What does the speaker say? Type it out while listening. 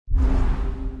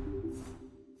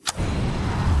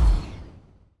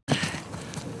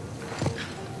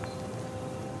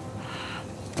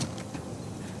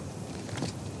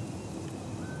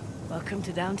Welcome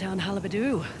to downtown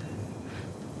Halibadu.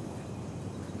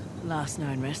 Last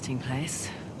known resting place,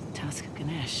 the Task of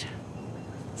Ganesh.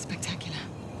 Spectacular.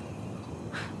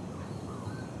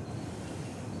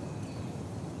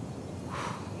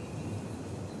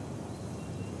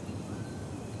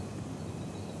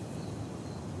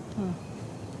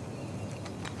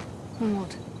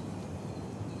 What?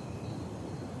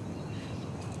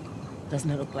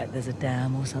 Doesn't it look like there's a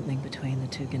dam or something between the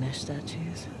two Ganesh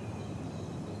statues?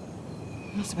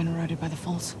 Must have been eroded by the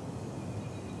falls.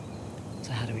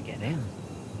 So how do we get in?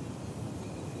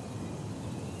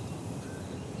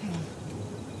 Hang on.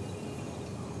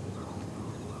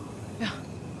 Yeah.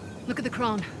 Look at the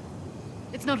crown.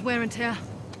 It's not wear and tear.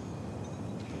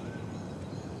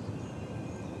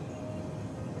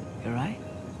 You're right.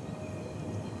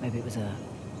 Maybe it was a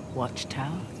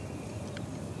watchtower?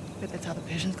 Bet that's how the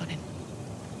Persians got in.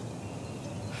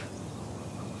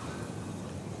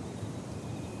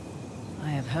 I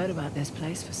have heard about this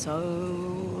place for so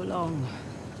long.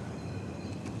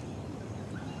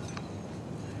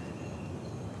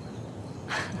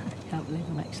 I can't believe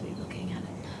I'm actually looking at it.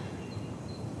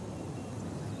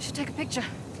 You should take a picture.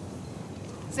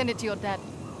 Send it to your dad.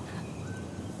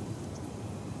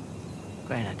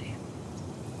 Great idea.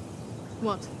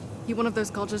 What? You one of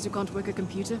those cultures who can't work a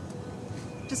computer?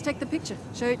 Just take the picture.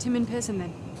 Show it to him in person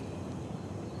then.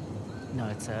 No,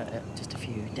 it's just a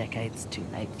few decades too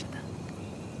late for that.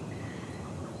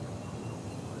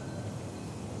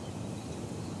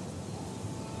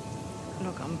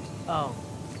 Look, Oh,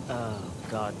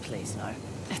 God, please, no.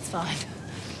 it's fine.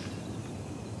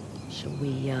 Shall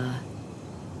we,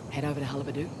 head over to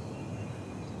Halibadu?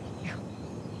 Yeah.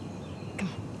 Come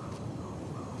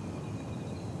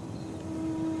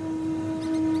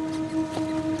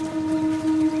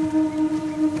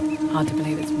on. Hard to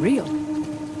believe it's real.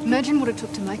 Imagine what it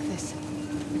took to make this.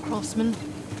 The craftsmen,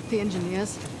 the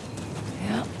engineers.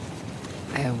 Yeah.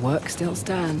 Their work still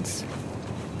stands,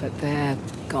 but they're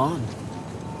gone.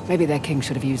 Maybe their king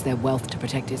should have used their wealth to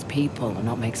protect his people and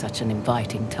not make such an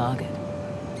inviting target.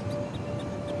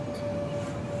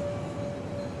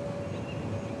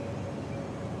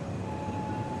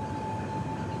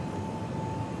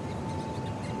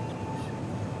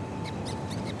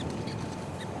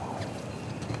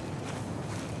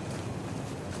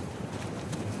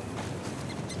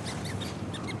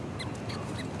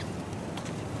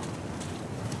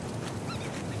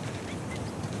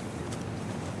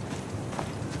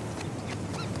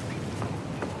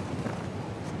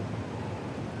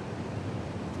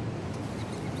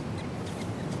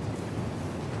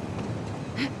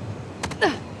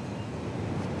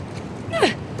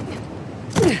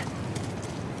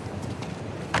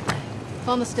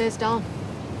 Found the stairs down.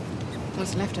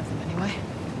 What's left of them, anyway.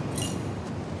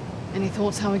 Any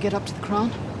thoughts how we get up to the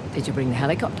crown? Did you bring the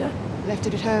helicopter? Left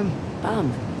it at home.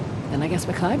 Bum. Then I guess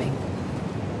we're climbing.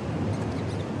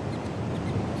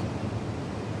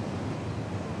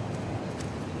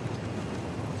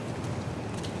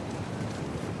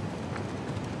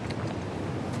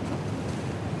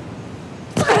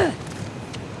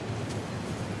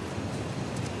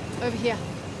 Over here.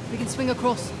 We can swing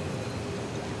across.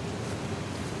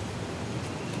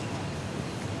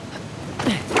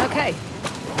 Okay.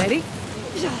 Ready?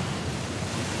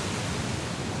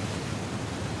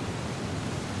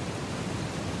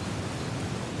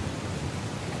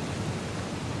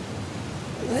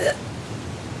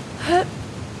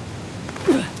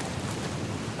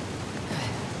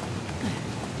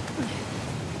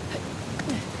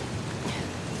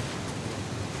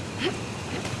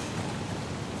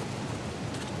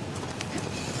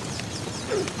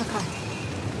 Okay.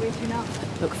 Where to now?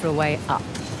 Look for a way up.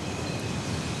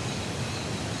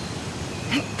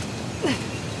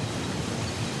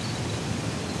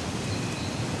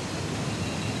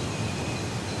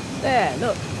 There,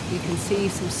 look. You can see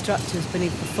some structures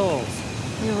beneath the falls.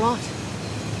 You're right.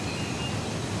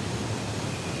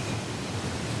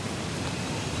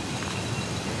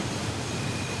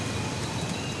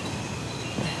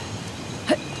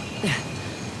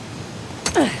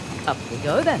 Up we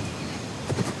go then.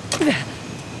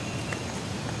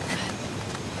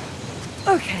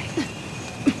 Okay.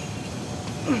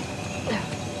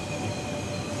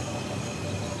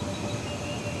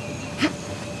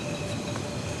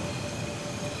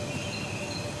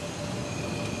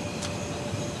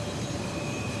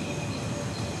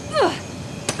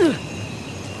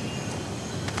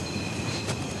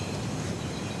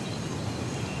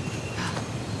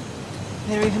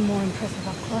 They're even more impressive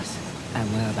up close.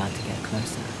 And we're about to get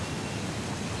closer.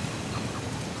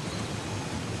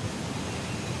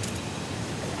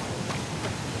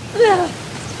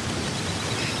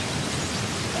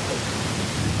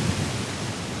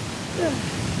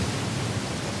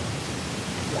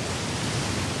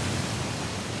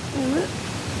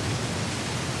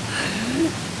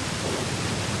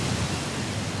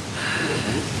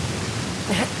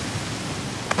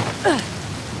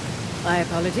 My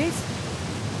apologies.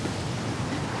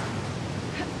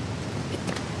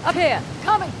 Up here!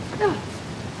 Coming!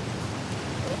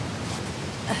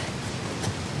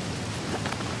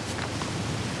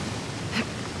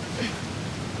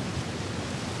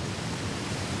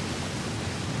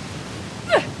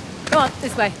 Come on,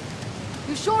 this way.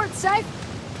 You sure it's safe?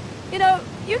 You know,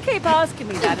 you keep asking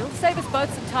me that. It'll save us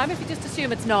both some time if you just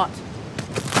assume it's not.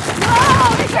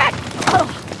 Oh, shit!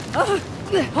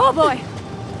 Oh boy.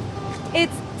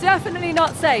 It's definitely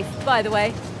not safe, by the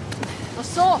way. I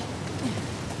saw.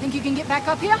 Think you can get back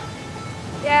up here?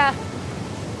 Yeah.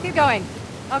 Keep going.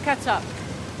 I'll catch up.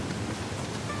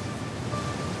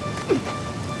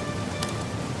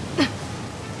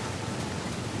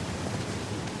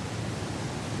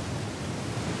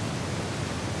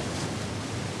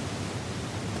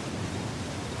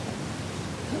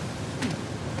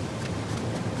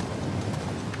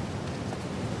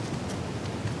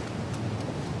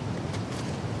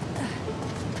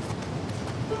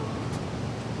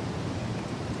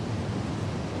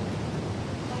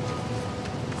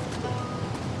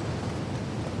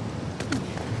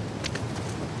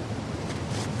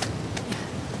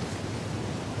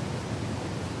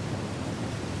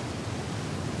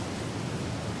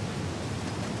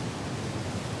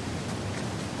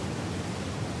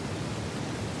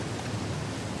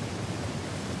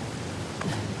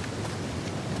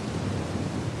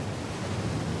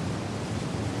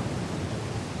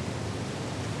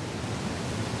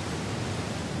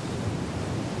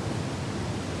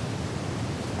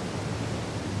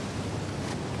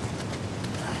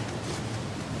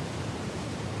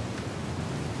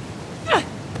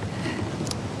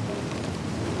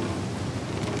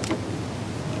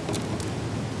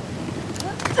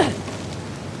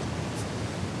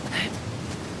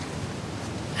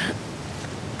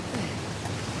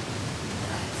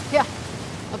 Here,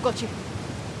 I've got you.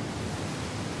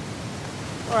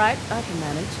 All right, I can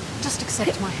manage. Just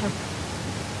accept my help.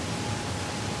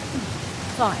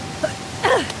 Fine.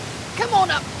 Come on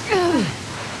up!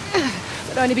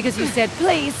 But only because you said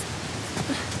please.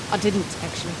 I didn't,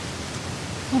 actually.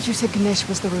 What you said Ganesh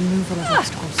was the removal of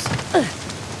obstacles.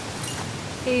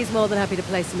 He's more than happy to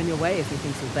place them in your way if he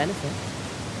thinks you'll benefit.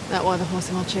 That why the horse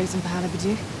am I chosen for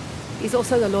Halibadu? He's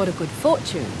also the Lord of Good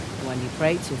Fortune, the one you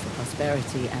pray to for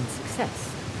prosperity and success.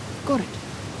 Got it.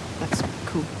 That's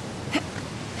cool.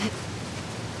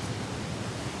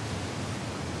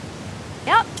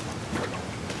 Yep.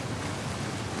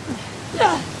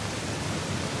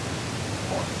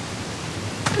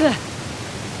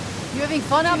 You having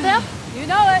fun out there? You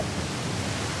know it.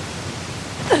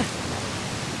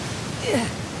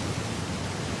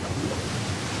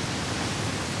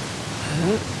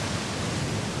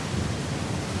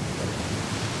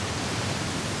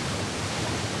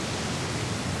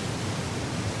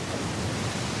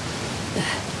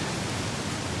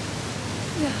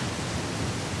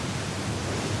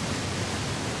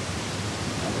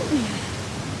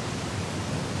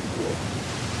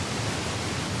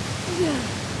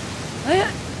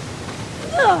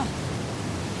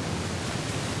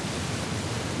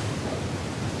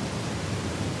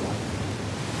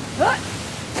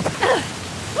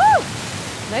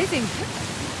 Amazing.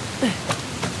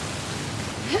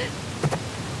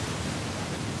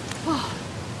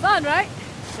 Fun, right?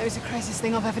 That was the craziest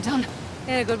thing I've ever done.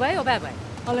 In a good way or bad way?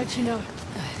 I'll let you know.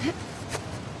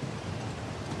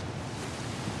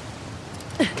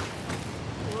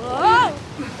 Whoa!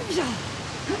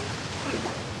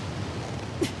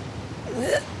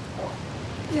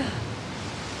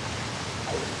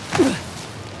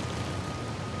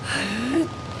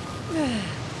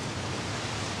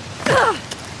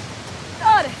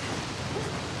 Got it.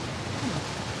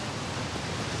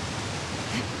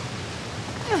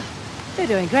 You're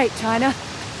doing great, China.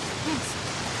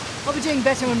 Thanks. I'll be doing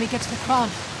better when we get to the Kran.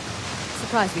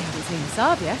 Surprised we haven't seen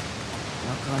Saab yet.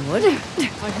 Knock on wood.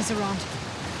 Oh, he's around.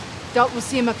 Doubt we'll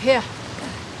see him up here.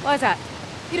 Why's that?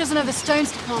 He doesn't have the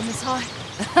stones to climb this high.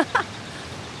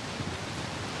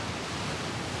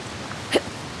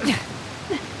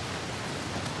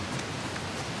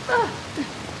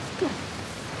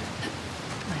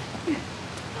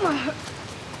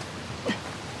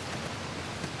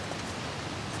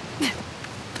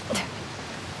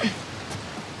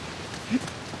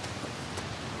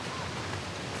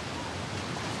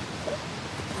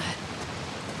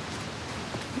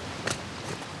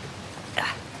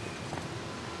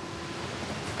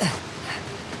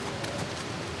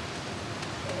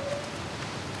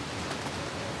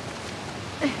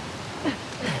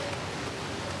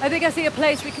 I think I see a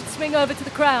place we can swing over to the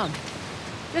crown.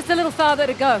 Just a little farther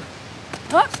to go.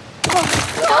 Up.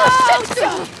 Oh,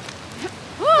 shit!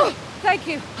 Oh, thank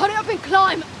you. Hurry up and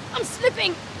climb! I'm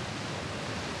slipping!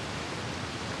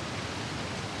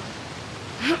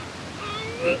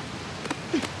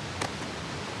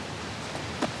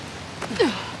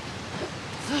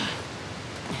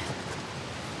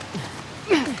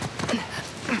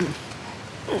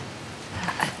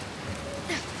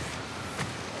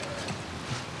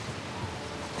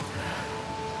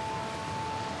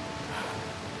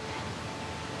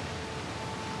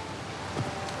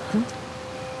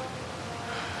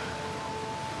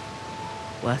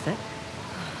 Worth it?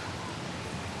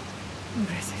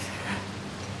 Impressive.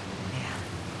 Yeah.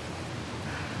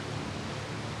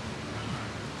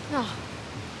 Now,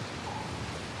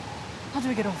 how do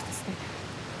we get off this thing?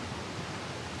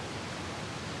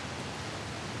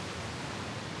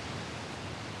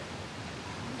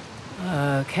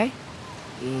 Okay.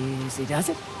 Easy does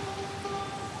it.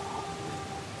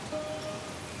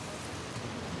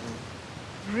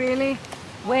 Really?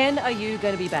 When are you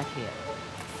going to be back here?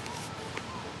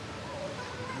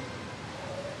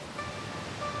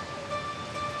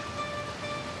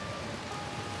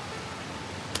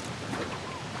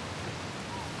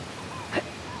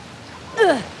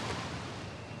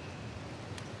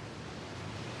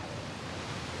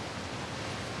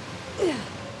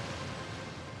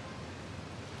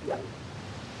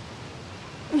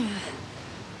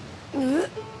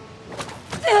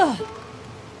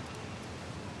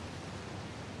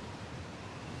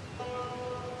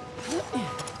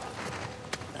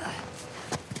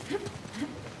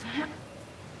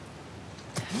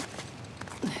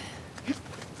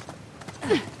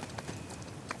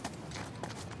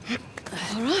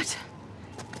 All right.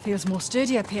 Feels more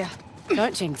sturdy up here.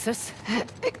 Don't jinx us.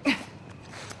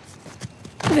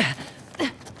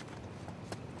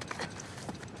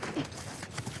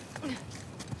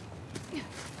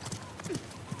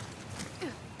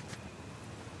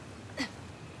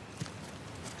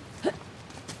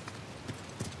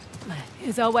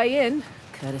 Here's our way in,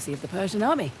 courtesy of the Persian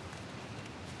army.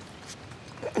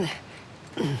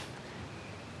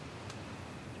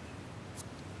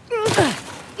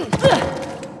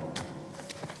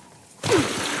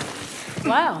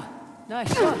 Wow,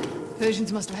 nice shot.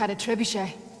 Persians must have had a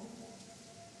trebuchet.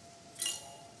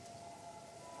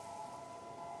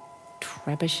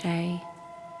 Trebuchet?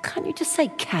 Can't you just say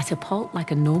catapult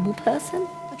like a normal person?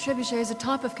 A trebuchet is a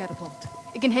type of catapult.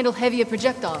 It can handle heavier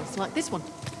projectiles, like this one,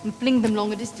 and fling them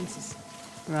longer distances.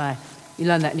 Right. You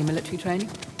learned that in your military training?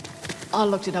 I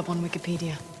looked it up on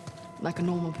Wikipedia, like a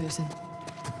normal person.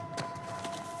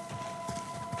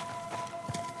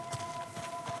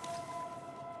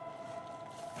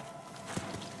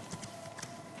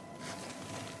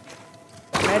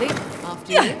 Ready?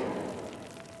 After you.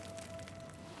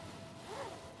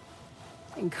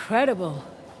 Incredible.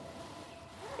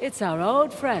 It's our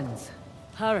old friends,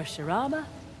 Parashurama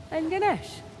and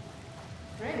Ganesh.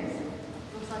 Friends?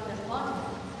 Looks like they're fighting.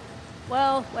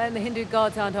 Well, when the Hindu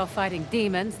gods aren't off fighting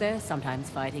demons, they're sometimes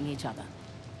fighting each other.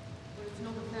 But it's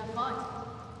not a fair fight.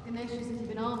 Ganesh isn't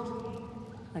even armed.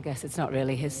 I guess it's not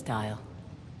really his style.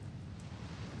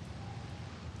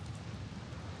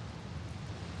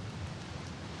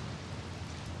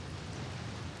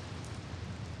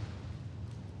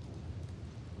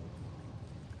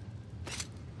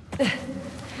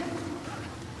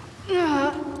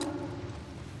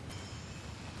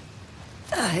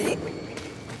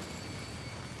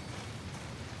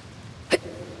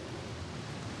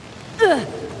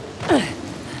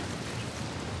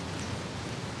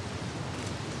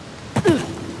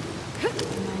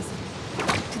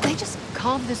 Did they just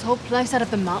carve this whole place out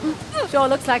of the mountain? Sure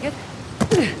looks like it.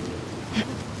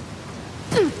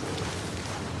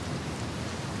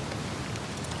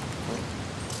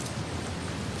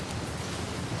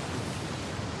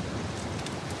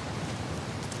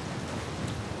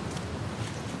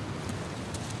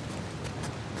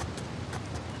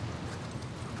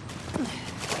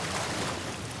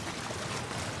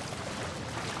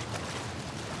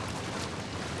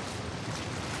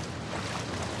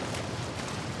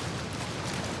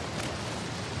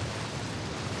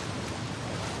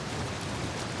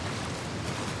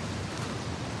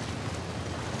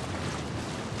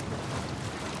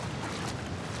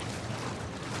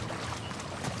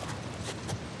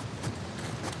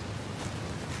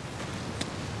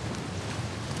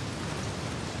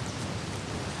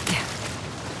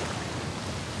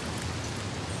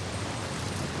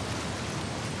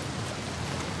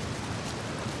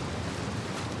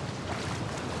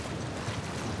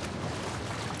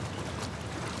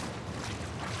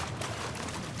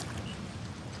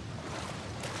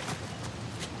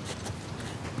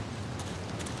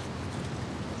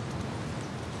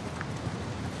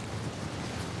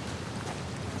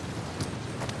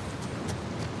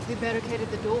 They barricaded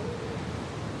the door.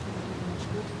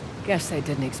 Guess they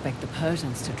didn't expect the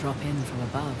Persians to drop in from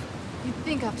above. You'd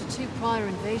think after 2 prior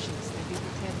invasions, they'd be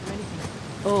prepared for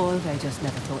anything. Or they just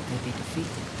never thought they'd be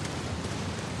defeated.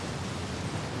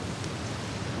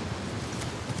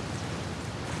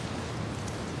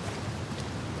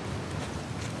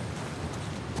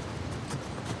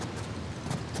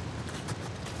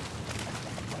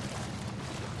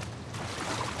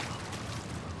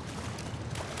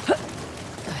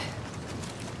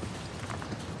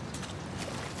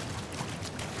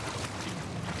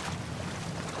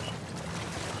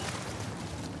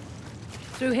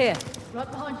 Through here. Right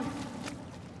behind you.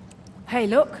 Hey,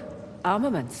 look.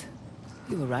 Armaments.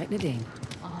 You were right, Nadine.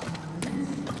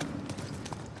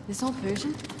 This all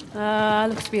Persian?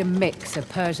 Looks to be a mix of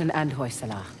Persian and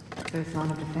Hoysala. Both line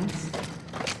of defense.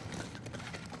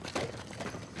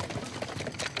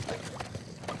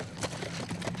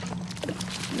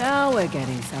 Now we're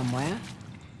getting somewhere.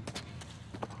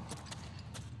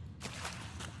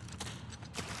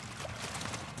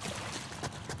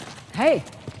 Hey,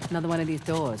 another one of these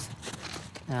doors.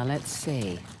 Now let's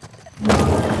see.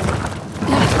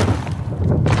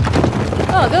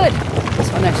 Oh, good.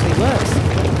 This one actually works.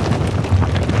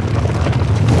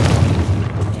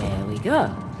 There we go.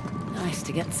 Nice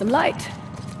to get some light.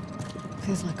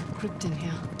 Feels like a crypt in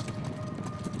here.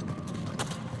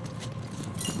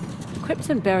 Crypts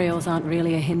and burials aren't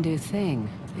really a Hindu thing.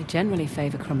 They generally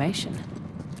favor cremation.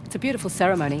 It's a beautiful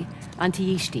ceremony,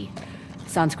 Antiyishti,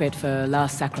 Sanskrit for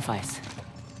last sacrifice.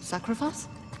 Sacrifice?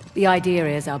 The idea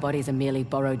is our bodies are merely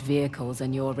borrowed vehicles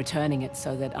and you're returning it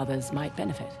so that others might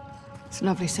benefit. It's a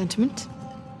lovely sentiment.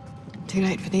 Too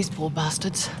late for these poor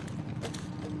bastards.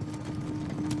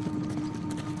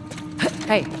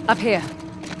 Hey, up here.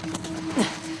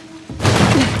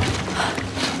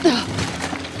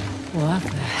 What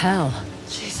the hell?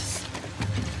 Jesus.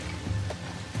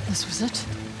 This was it?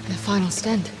 Their final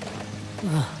stand.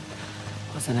 Well,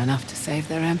 wasn't enough to save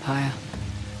their empire.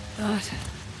 But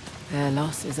their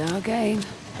loss is our gain.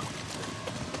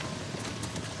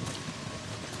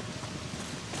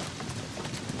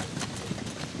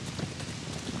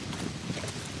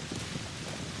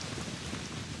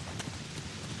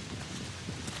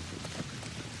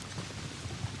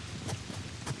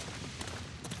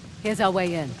 Here's our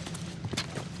way in.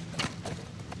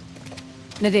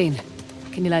 Nadine,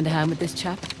 can you lend a hand with this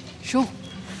chap? Sure.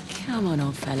 Come on,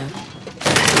 old fellow.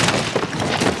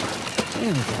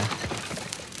 There we go.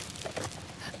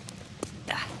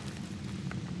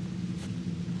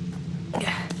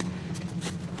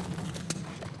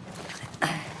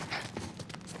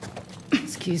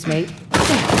 Excuse me.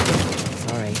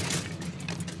 Sorry.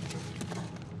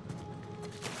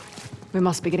 We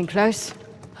must be getting close.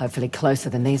 Hopefully closer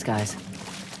than these guys.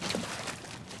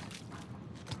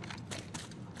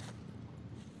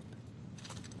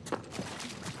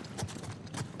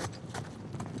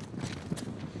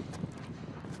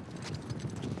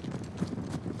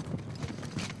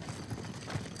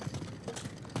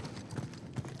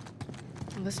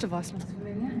 This device looks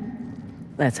familiar.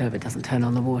 Let's hope it doesn't turn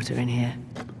on the water in here.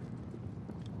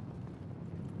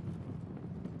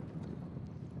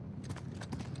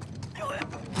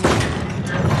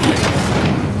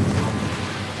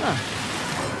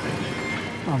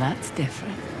 Well, that's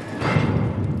different.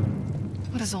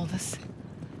 What is all this?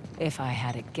 If I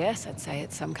had a guess, I'd say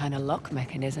it's some kind of lock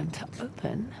mechanism to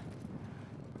open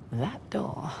that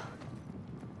door.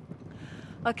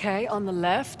 Okay, on the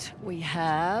left, we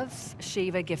have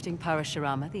Shiva gifting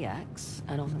Parashurama the axe,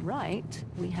 and on the right,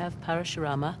 we have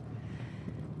Parashurama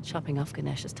chopping off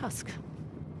Ganesh's tusk.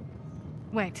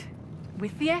 Wait,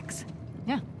 with the axe?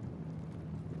 Yeah.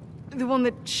 The one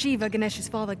that Shiva, Ganesh's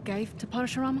father, gave to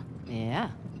Parashurama?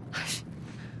 Yeah,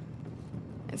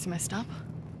 It's messed up.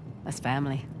 that's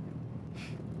family.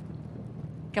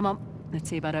 Come on, let's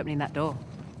see about opening that door.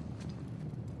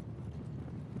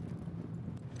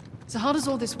 So how does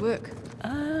all this work?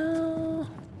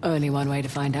 Only one way to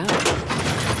find out.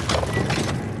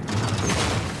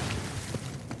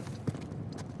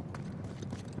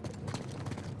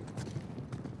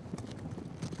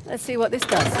 Let's see what this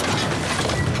does.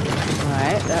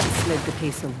 Alright, that slid the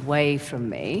piece away from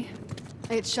me.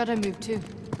 Hey, its shadow moved too.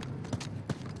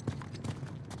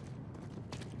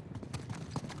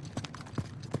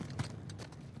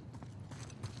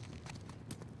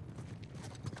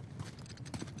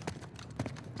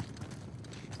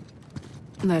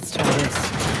 Let's try this.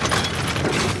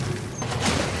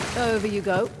 Over you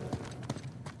go.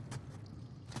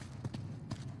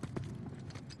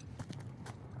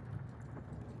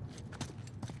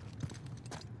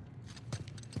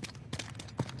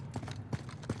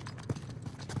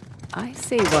 I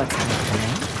see what's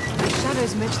happening. The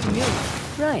shadows match the mural.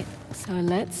 Right, so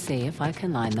let's see if I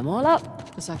can line them all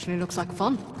up. This actually looks like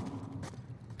fun.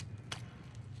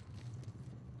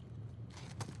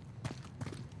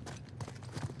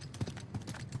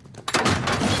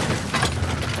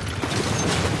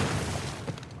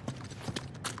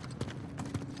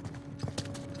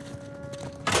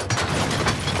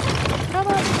 Come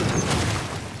on.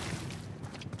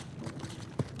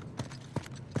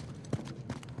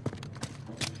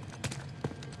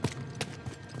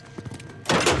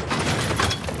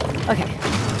 Okay,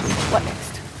 what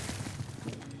next?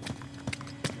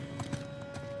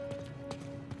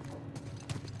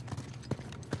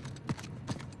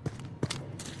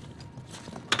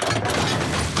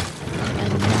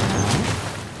 And now...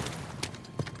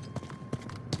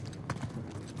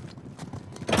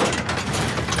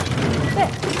 There.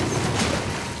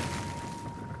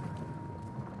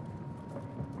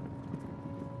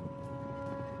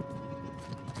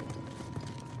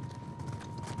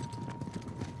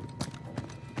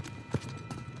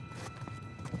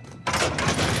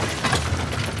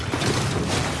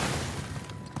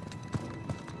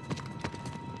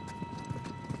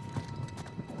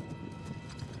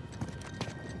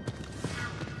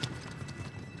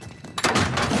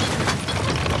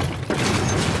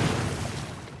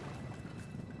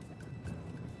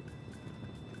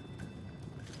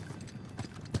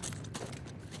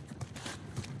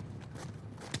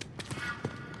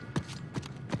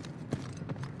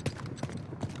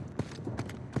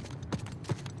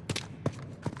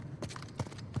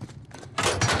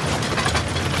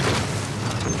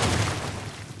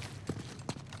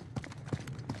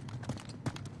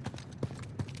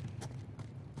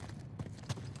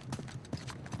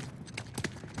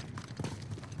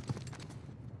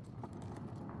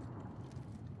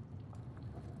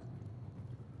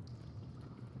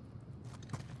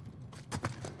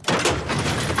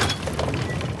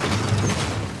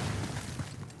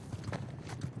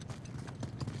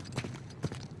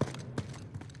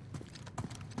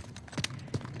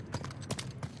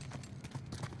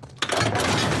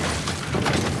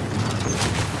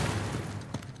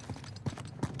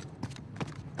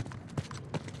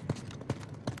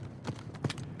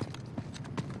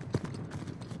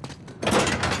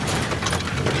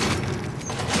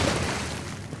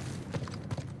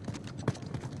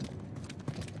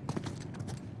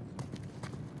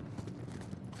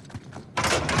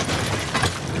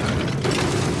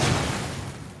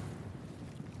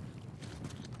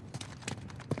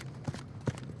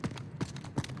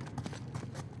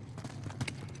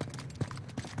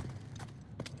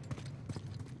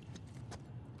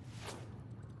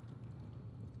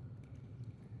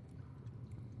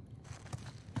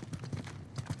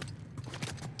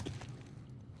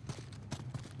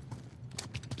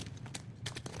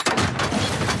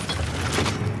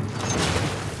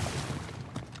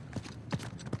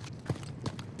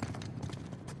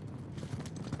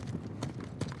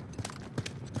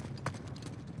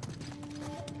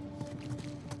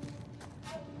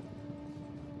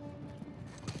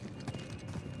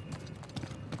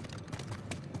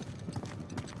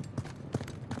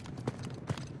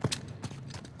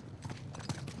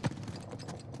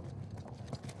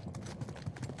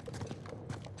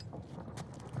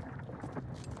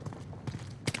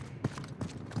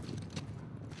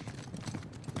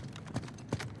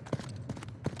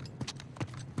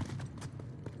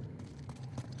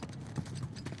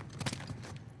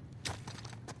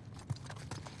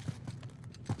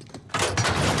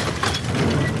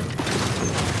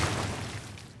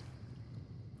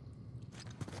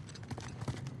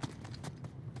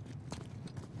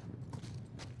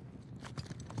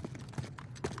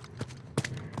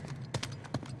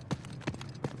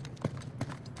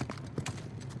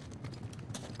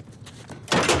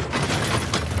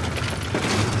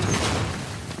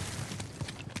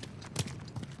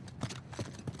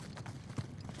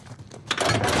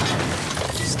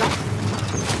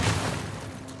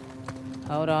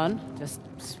 Hold on, just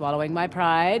swallowing my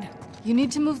pride. You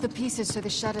need to move the pieces so the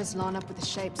shadows line up with the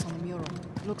shapes on the mural.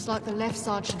 Looks like the left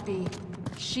side should be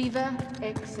Shiva,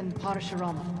 X, and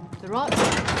Parashurama. The right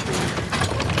side should be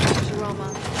Parashurama,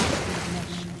 and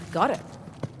Ganesh. Got it.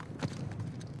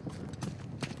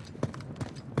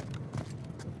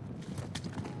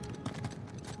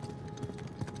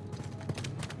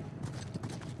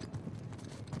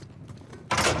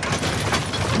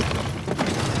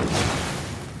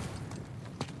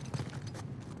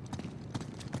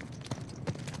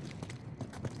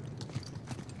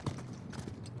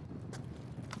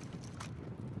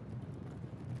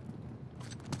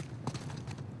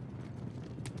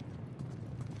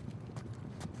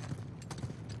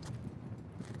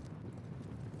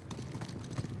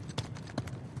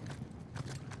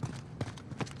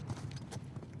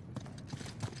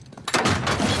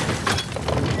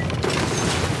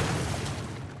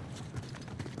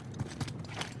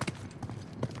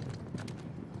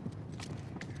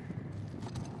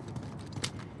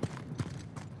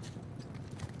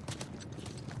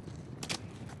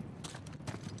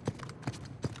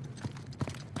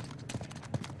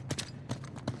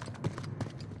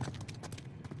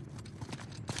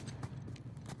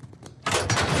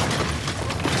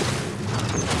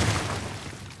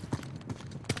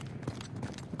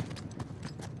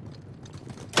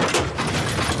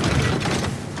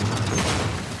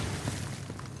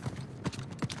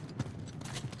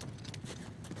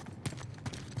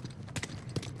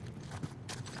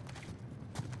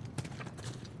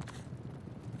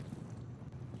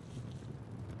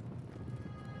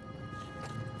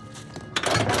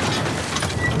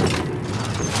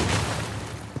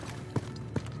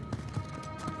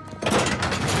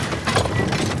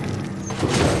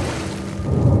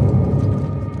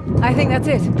 that's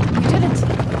it. You did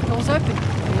it. Door's open.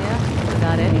 Yeah,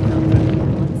 without any help from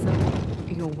anyone, so...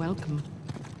 You're welcome.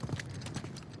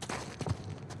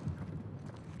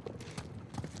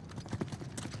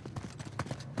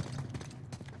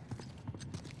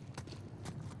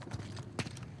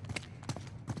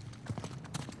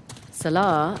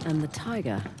 Salah and the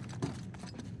tiger.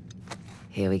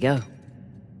 Here we go.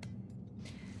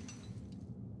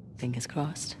 Fingers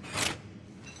crossed.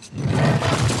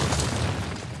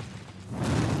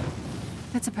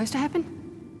 That's supposed to happen?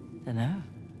 Dunno.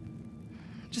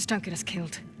 Just don't get us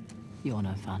killed. You're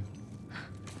no fun.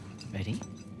 Ready?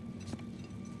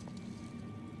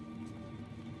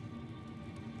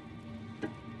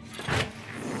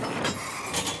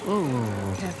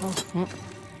 Ooh. Careful.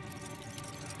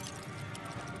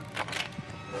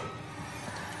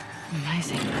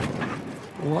 Amazing.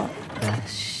 What the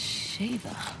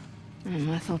Shiva?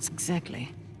 My thoughts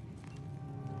exactly.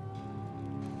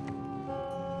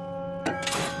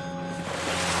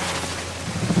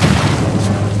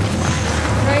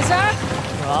 Razor?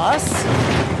 Ross?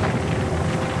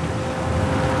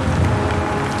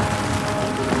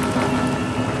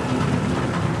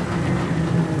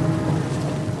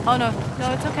 Oh no,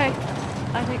 no, it's okay.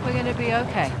 I think we're gonna be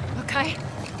okay. Okay.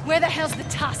 Where the hell's the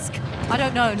tusk? I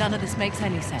don't know, none of this makes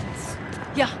any sense.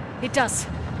 Yeah, it does.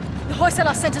 The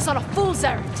Hoysala sent us on a fool's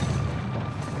errand.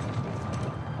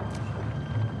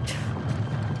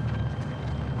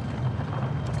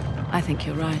 I think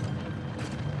you're right.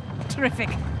 Terrific.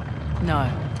 No,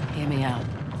 hear me out.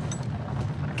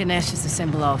 Ganesh is the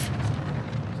symbol of,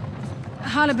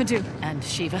 Halabadu. and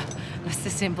Shiva was the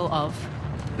symbol of,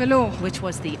 Belor. which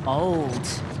was the old.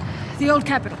 The old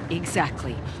capital.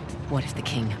 Exactly. What if the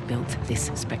king built this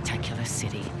spectacular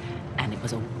city, and it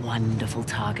was a wonderful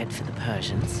target for the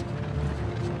Persians?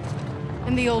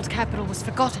 And the old capital was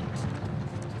forgotten.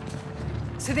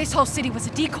 So this whole city was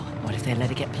a decoy. What if they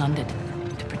let it get plundered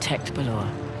to protect Balor?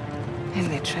 And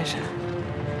their treasure.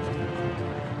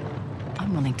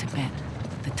 I'm willing to bet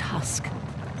the Tusk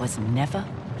was never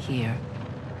here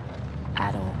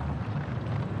at all.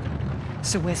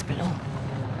 So where's Belor?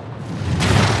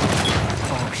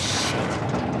 Oh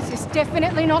shit. This is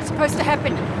definitely not supposed to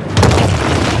happen.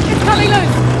 It's coming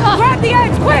loose! Grab the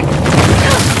edge, quick!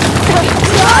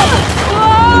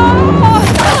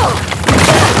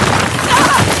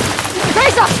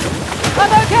 Razor!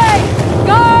 I'm okay!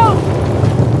 Go!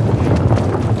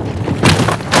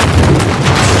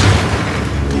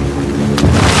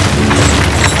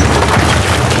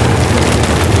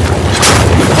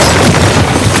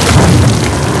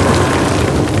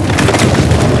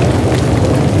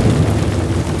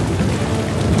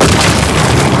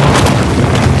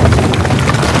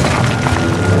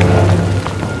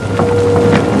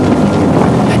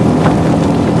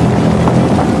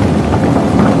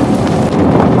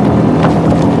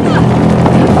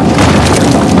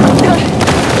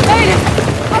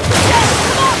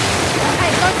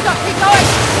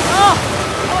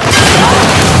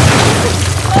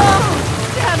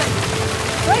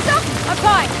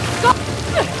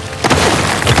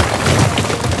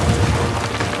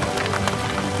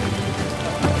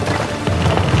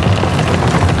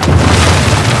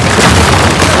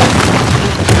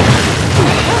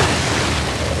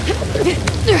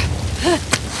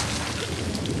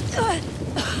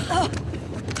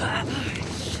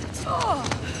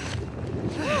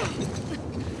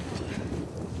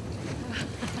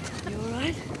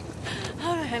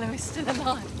 Still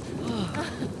alive.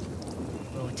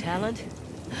 Raw talent,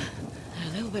 a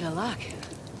little bit of luck.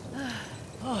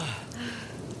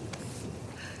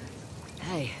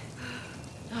 Hey,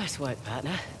 nice work,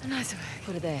 partner. Nice work.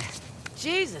 Put it there.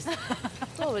 Jesus,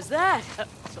 what was that?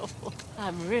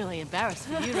 I'm really embarrassed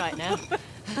for you right now.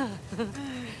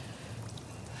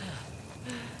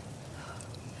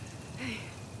 Hey,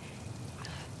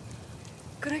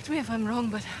 correct me if I'm wrong,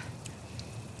 but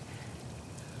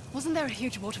wasn't there a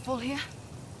huge waterfall here?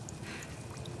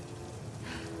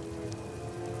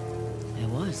 There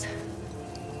was.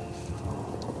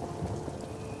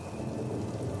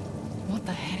 What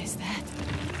the hell is that?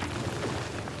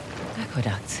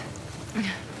 Aqueducts.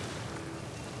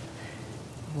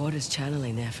 Water's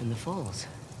channeling there from the falls.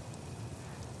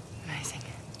 Amazing.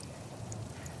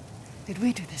 Did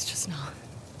we do this just now?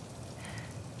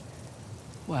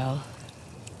 Well,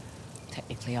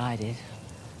 technically I did.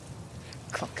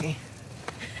 Cocky.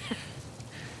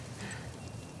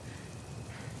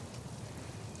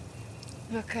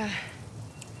 Look,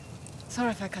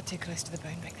 sorry if I cut too close to the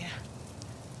bone back there.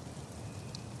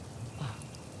 Oh.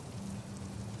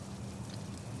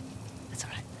 That's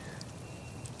all right.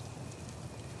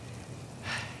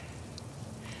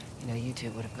 You know, you two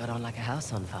would have got on like a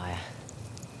house on fire.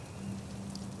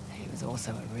 He was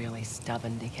also a really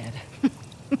stubborn dickhead.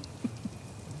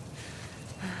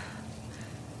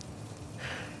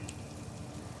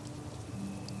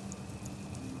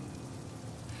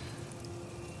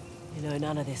 You know,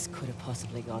 none of this could have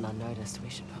possibly gone unnoticed. We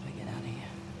should probably get out of here.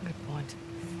 Good point.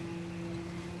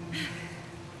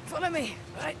 Follow me,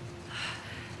 right?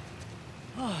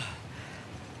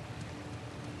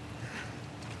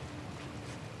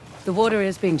 The water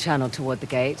is being channeled toward the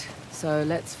gate, so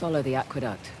let's follow the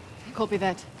aqueduct. Copy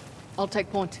that. I'll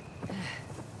take point.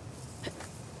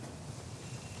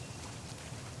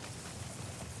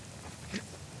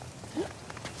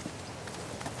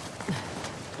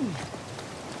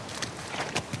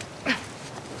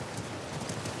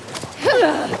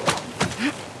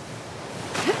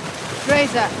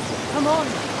 Fraser, come on.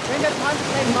 We ain't got time to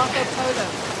play Marco Polo.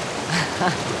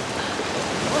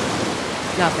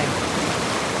 Nothing.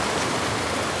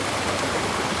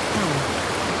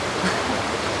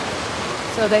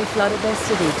 So they flooded their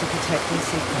city to protect their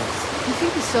secrets. You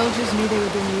think the soldiers knew they were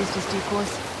being used as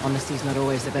decoys? Honesty's not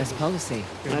always the best policy.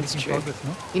 That's true.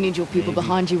 You need your people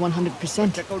behind you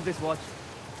 100%. Check out this watch.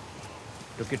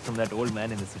 Took it from that old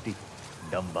man in the city.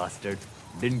 Dumb bastard.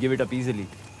 Didn't give it up easily.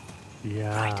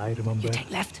 Yeah, Right. I remember. You take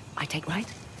left, I take right.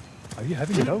 Are you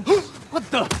having it out? What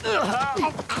the?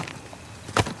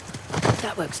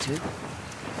 That works too.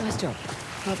 Nice job.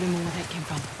 Probably more where that came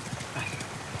from. Right.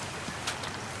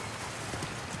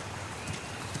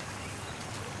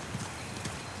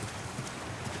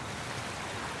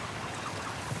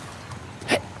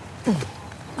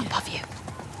 Above you.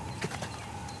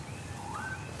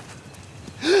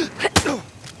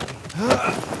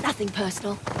 Nothing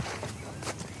personal.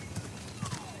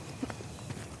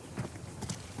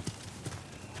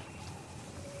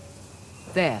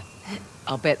 There.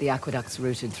 I'll bet the aqueduct's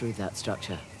routed through that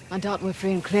structure. I doubt we're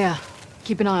free and clear.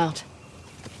 Keep an eye out.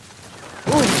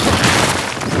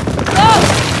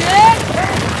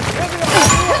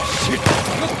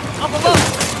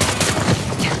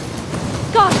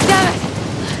 God damn it!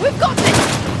 We've got this!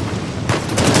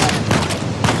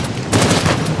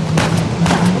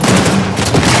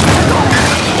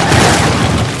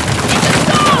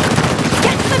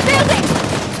 Get to the building!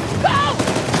 Go!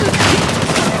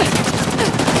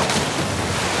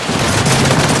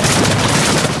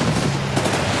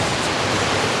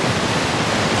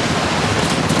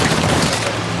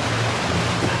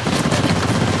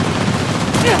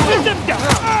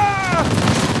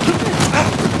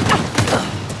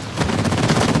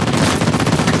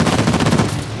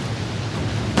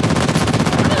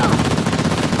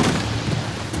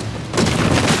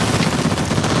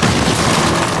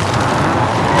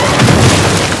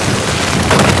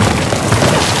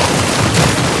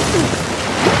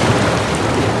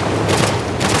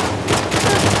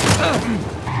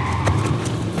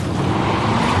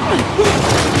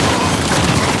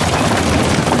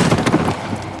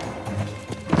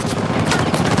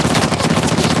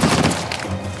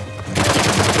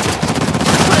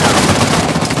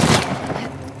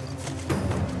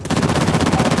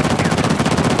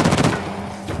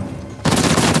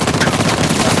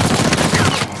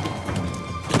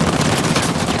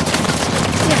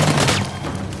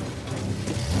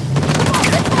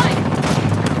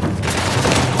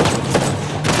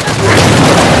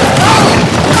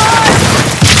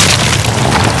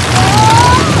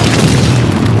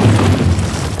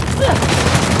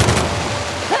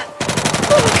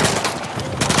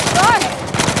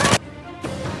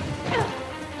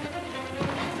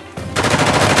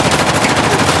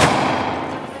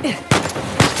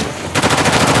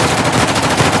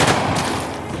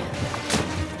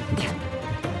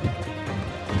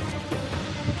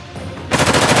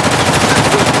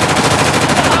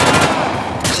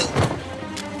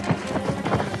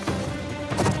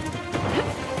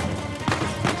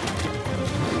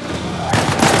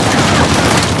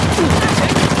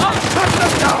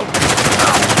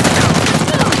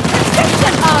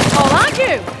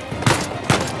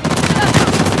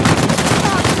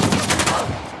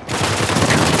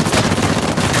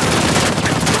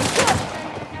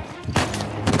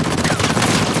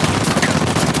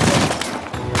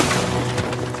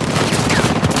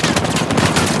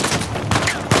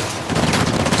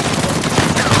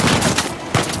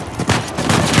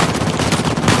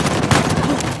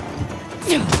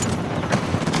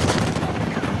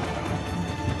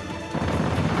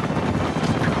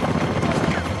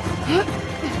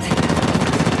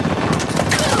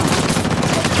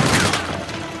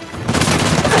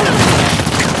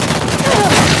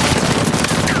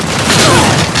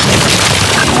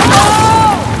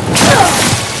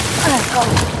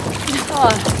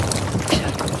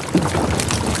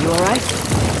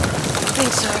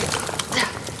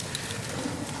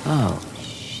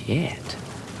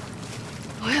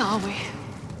 Where are we?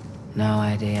 No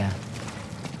idea.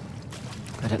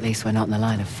 But at least we're not in the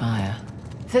line of fire.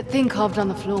 That thing carved on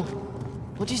the floor.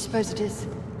 What do you suppose it is?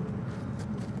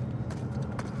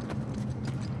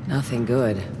 Nothing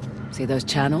good. See those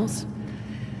channels?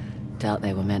 Doubt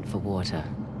they were meant for water.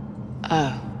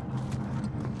 Oh.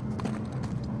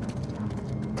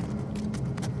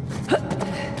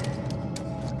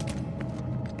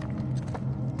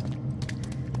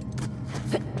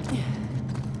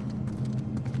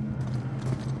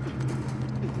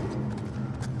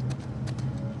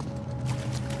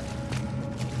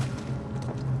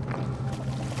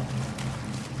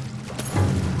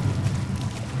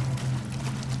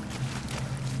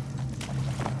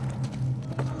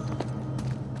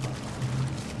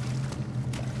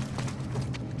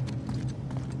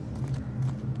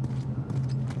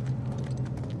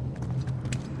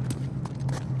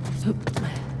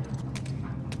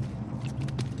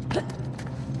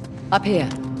 Up here.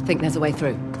 Think there's a way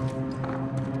through.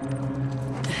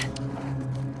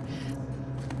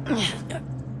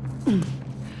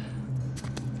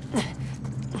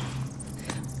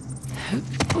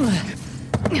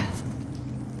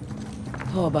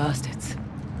 Poor bastards.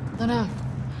 I know.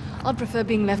 I'd prefer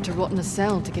being left to rot in a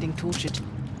cell to getting tortured.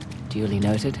 Duly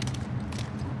noted.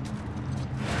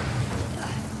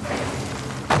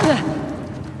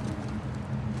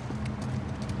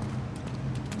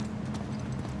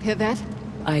 Hear that?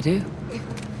 I do.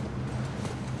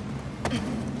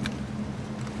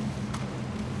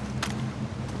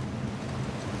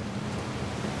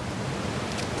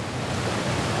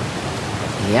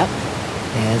 Yep.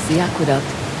 There's the aqueduct.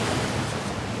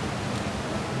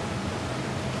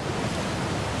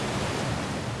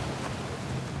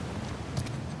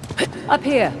 Up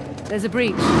here. There's a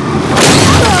breach.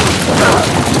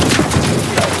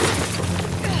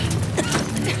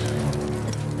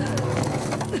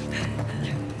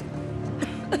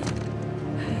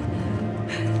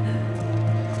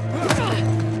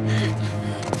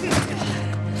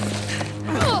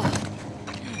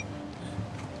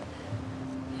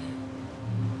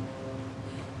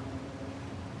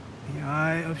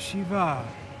 Shiva.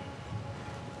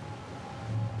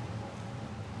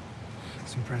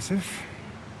 It's impressive.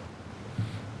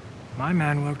 My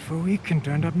man worked for a week and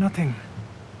turned up nothing.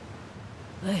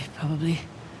 They probably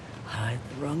hired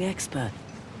the wrong expert.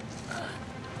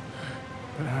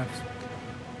 Perhaps.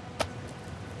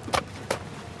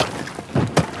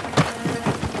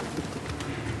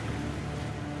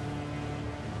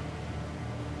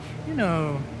 You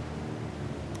know,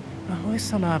 a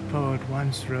Hoysala poet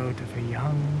once wrote of a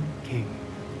young king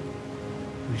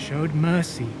who showed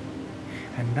mercy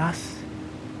and thus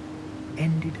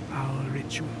ended our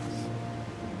rituals.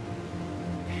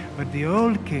 But the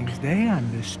old kings, they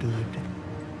understood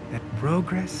that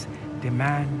progress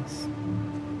demands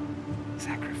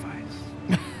sacrifice.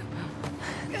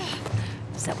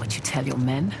 Is that what you tell your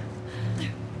men?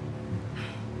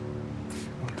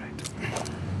 All right.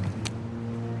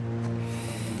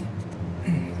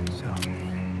 So,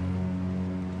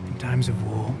 in times of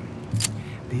war,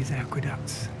 these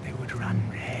aqueducts, they would run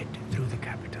red through the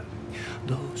capital.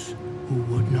 Those who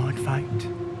would not fight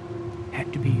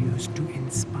had to be used to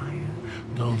inspire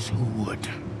those who would.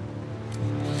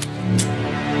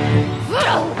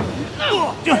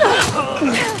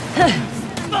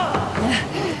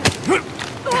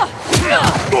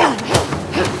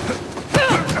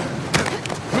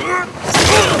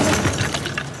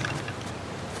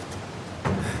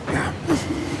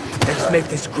 Let's make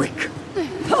this quick.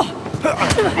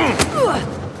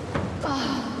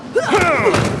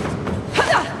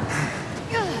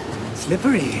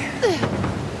 Slippery.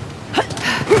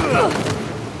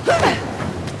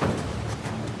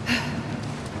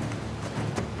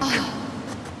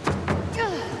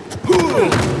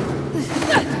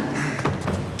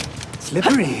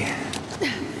 Slippery.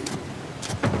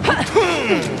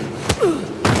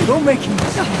 You're making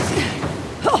this easy.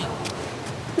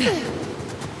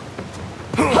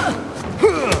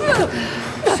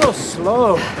 So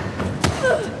slow.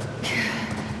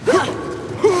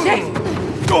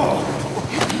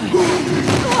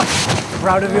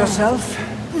 Proud of yourself?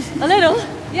 A little,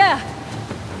 yeah.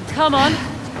 Come on.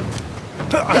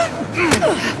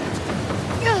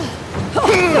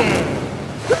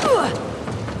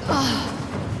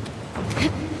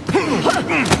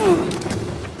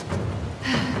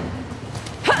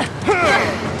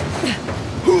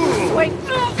 Wait.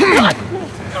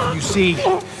 You see,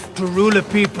 to rule a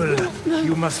people,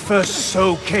 you must first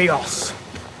sow chaos.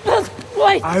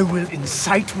 Wait. I will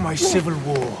incite my civil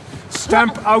war,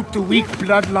 stamp out the weak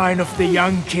bloodline of the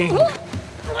young king,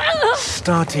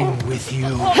 starting with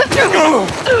you.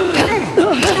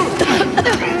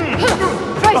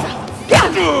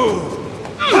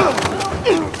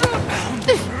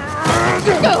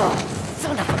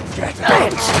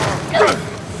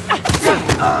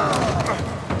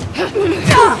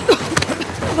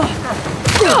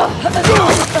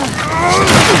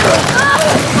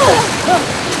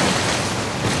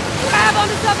 Grab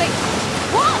onto something!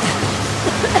 What?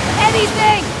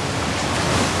 Anything!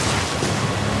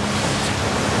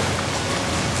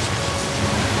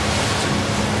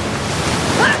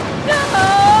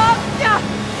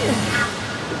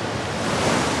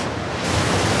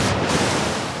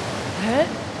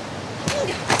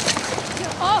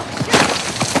 Oh,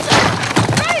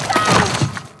 shit!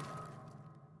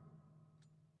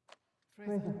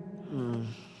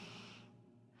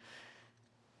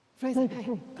 Fraser,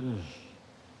 hey.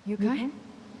 You okay?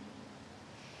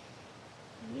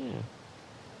 Yeah.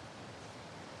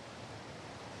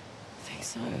 I think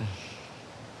so.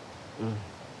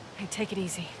 Hey, take it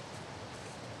easy.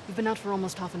 You've been out for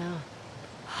almost half an hour.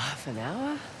 Half an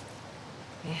hour?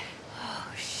 Yeah.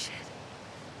 Oh, shit.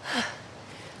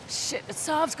 Shit, the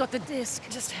Saab's got the disc.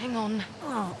 Just hang on.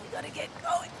 Oh, we gotta get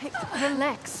going. Hey,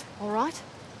 relax, all right?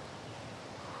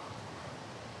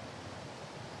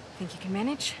 Think you can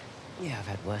manage? Yeah, I've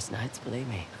had worse nights, believe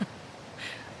me.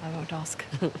 I won't ask.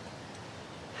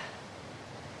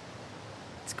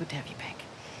 It's good to have you back.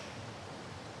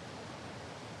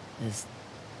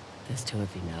 There's two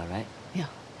of you now, right? Yeah,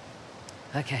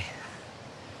 Okay.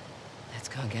 Let's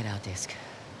go and get our disc.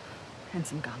 and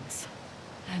some guns.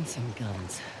 And some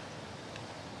guns.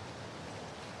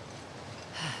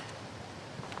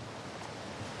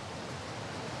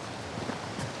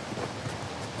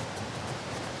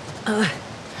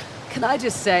 Can I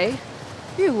just say,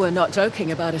 you were not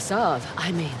joking about Asav.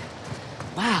 I mean,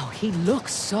 wow, he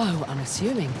looks so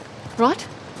unassuming. Right?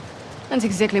 That's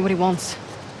exactly what he wants.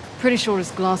 Pretty sure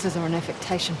his glasses are an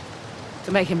affectation.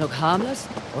 To make him look harmless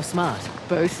or smart?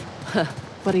 Both.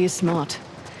 But he is smart.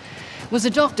 Was a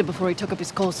doctor before he took up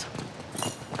his course.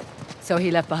 So he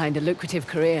left behind a lucrative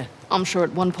career. I'm sure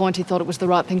at one point he thought it was the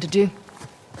right thing to do.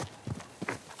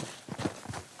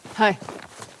 Hey,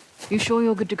 you sure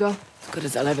you're good to go? As good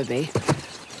as I'll ever be.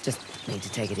 Just need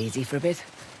to take it easy for a bit.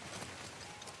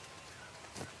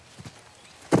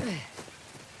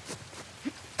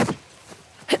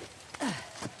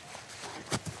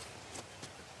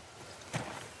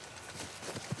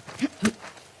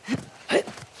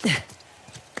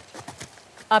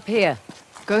 Up here.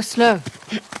 Go slow.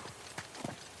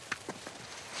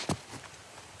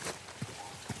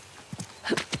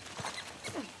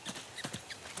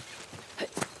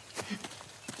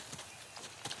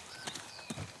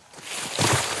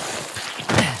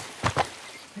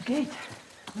 The gate.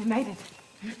 We made it.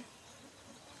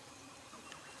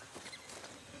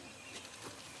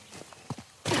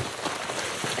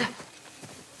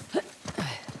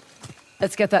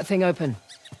 Let's get that thing open.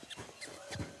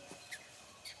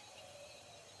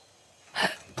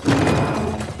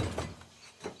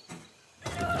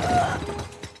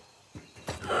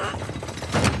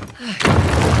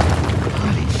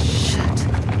 Holy shit.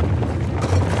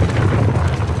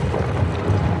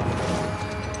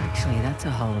 Actually, that's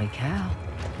a holy cow.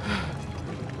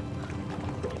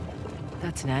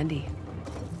 That's Nandi,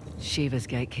 Shiva's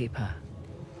gatekeeper.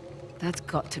 That's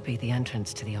got to be the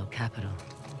entrance to the old capital.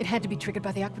 It had to be triggered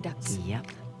by the aqueducts. Yep.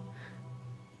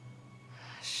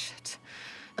 Shit.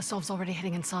 Asav's already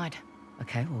heading inside.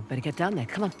 Okay, well, better get down there.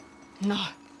 Come on. No.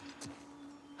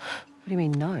 What do you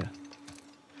mean, no?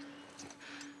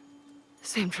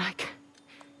 Same Drake.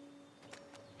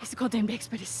 He's a goddamn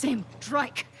expert. He's Sam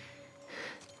Drake.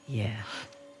 Yeah.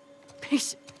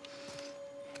 Peace.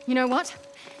 You know what?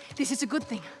 This is a good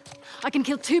thing. I can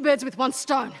kill two birds with one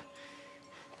stone.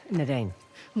 Nadine,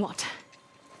 What?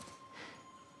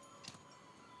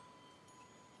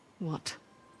 What?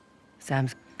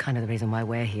 Sam's kind of the reason why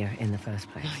we're here in the first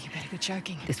place. Oh, you better be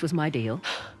joking. This was my deal.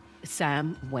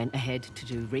 Sam went ahead to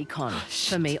do recon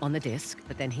for me on the disc,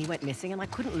 but then he went missing and I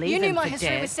couldn't leave You him knew my for history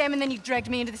dead. with Sam and then you dragged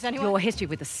me into this anyway? Your history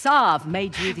with the Sav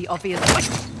made you the obvious...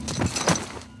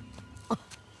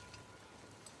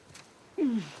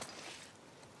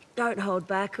 Don't hold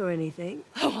back or anything.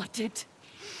 Oh, I did.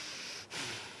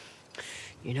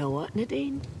 You know what,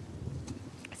 Nadine?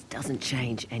 It doesn't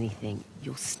change anything.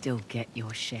 You'll still get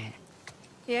your share.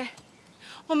 Yeah?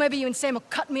 Or maybe you and Sam will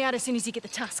cut me out as soon as you get the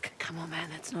tusk. Come on, man,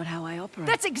 that's not how I operate.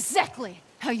 That's exactly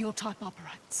how your type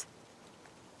operates.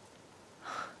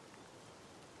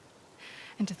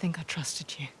 And to think I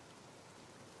trusted you.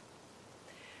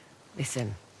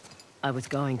 Listen, I was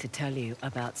going to tell you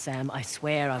about Sam. I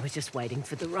swear I was just waiting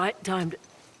for the right time to...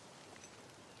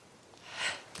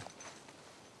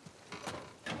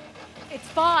 It's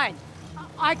fine.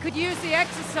 I could use the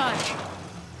exercise.